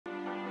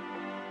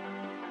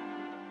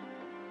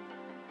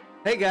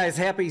Hey guys,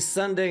 happy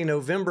Sunday,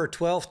 November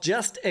 12th.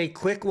 Just a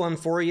quick one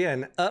for you,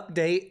 an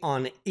update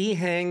on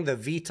EHang, the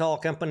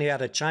VTOL company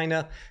out of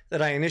China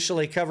that I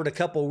initially covered a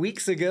couple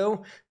weeks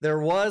ago. There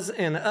was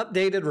an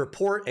updated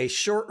report, a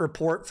short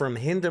report from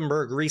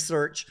Hindenburg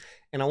Research,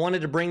 and I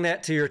wanted to bring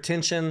that to your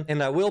attention.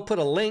 And I will put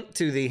a link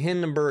to the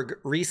Hindenburg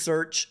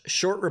Research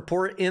Short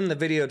Report in the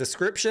video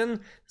description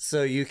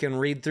so you can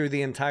read through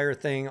the entire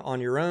thing on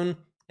your own.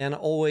 And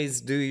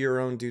always do your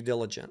own due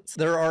diligence.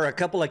 There are a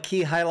couple of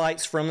key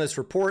highlights from this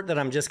report that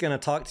I'm just going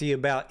to talk to you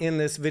about in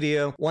this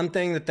video. One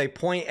thing that they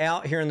point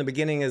out here in the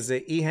beginning is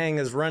that EHang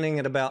is running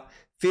at about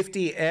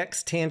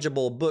 50x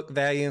tangible book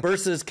value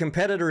versus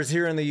competitors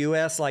here in the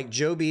US like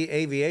Joby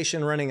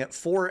Aviation running at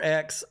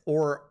 4x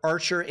or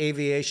Archer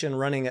Aviation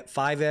running at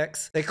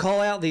 5x. They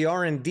call out the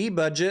R&D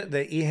budget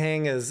that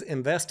EHang has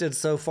invested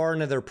so far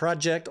into their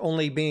project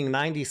only being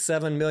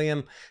 $97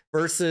 million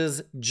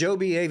versus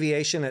Joby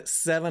Aviation at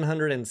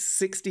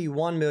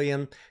 $761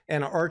 million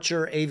and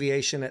Archer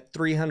Aviation at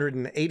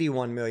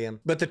 $381 million.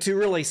 But the two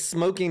really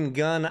smoking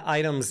gun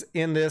items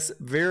in this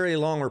very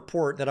long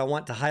report that I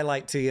want to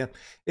highlight to you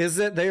is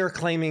that they are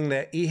claiming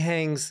that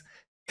EHang's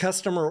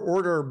customer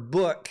order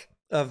book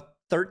of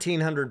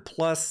 1,300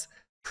 plus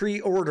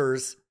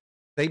pre-orders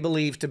they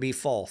believe to be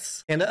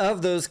false. And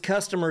of those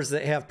customers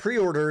that have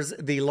pre-orders,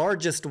 the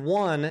largest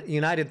one,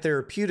 United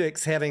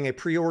Therapeutics, having a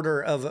pre-order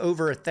of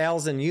over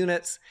 1,000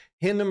 units,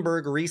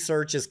 Hindenburg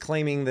Research is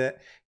claiming that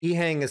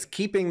EHang is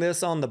keeping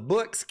this on the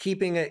books,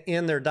 keeping it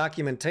in their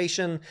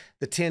documentation,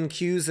 the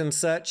 10Qs and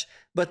such,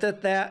 but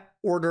that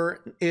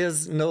order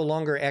is no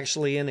longer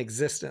actually in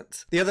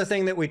existence. The other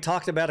thing that we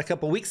talked about a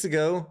couple weeks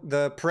ago,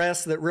 the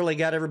press that really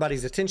got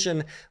everybody's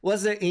attention,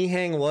 was that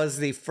EHang was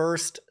the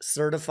first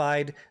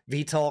certified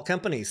VTOL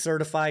company,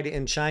 certified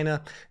in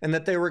China, and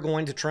that they were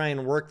going to try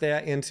and work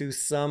that into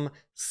some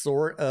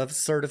sort of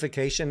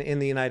certification in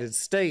the United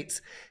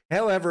States.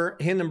 However,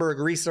 Hindenburg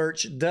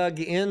Research dug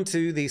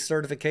into the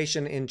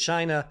certification in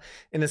China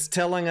and is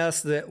telling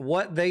us that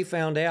what they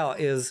found out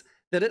is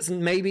that it's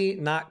maybe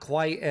not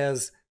quite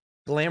as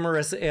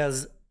glamorous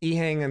as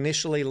EHang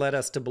initially led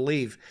us to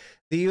believe.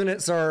 The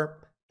units are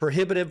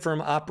prohibited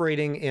from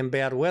operating in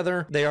bad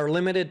weather. They are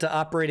limited to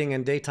operating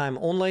in daytime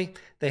only.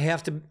 They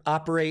have to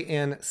operate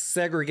in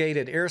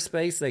segregated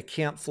airspace. They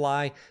can't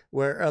fly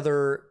where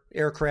other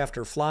aircraft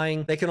are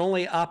flying. They can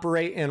only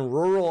operate in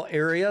rural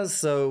areas.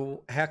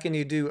 So how can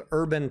you do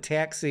urban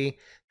taxi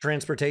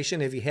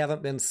transportation if you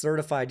haven't been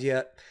certified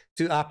yet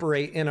to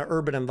operate in an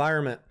urban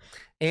environment?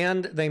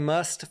 And they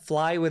must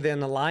fly within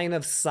the line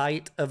of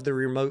sight of the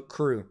remote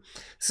crew.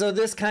 So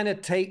this kind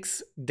of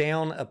takes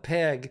down a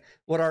peg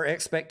what our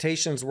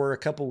expectations were a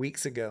couple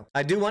weeks ago.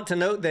 I do want to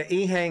note that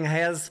EHang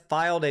has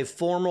filed a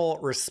formal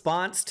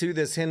response to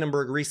this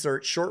Hindenburg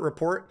Research short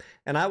report,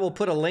 and I will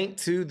put a link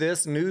to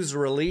this news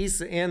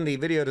release in the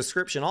video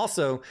description.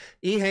 Also,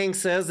 EHang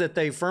says that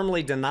they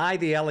firmly deny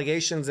the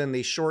allegations in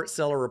the short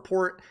seller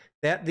report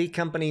that the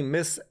company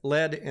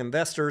misled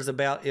investors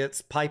about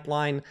its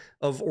pipeline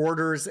of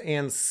orders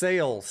and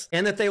sales,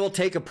 and that they will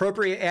take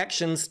appropriate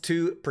actions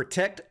to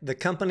protect the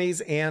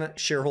company's and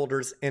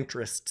shareholders'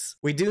 interests.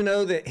 We do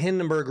know that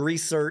Hindenburg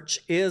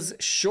Research is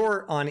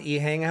short on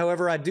EHang.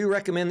 However, I do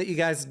recommend that you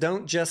guys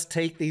don't just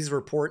take these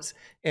reports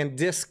and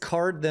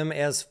discard them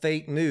as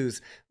fake news.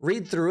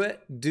 Read through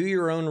it, do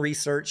your own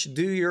research,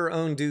 do your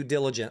own due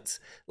diligence.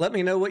 Let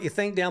me know what you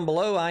think down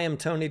below. I am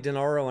Tony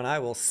Denaro, and I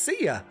will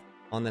see ya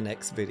on the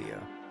next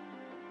video.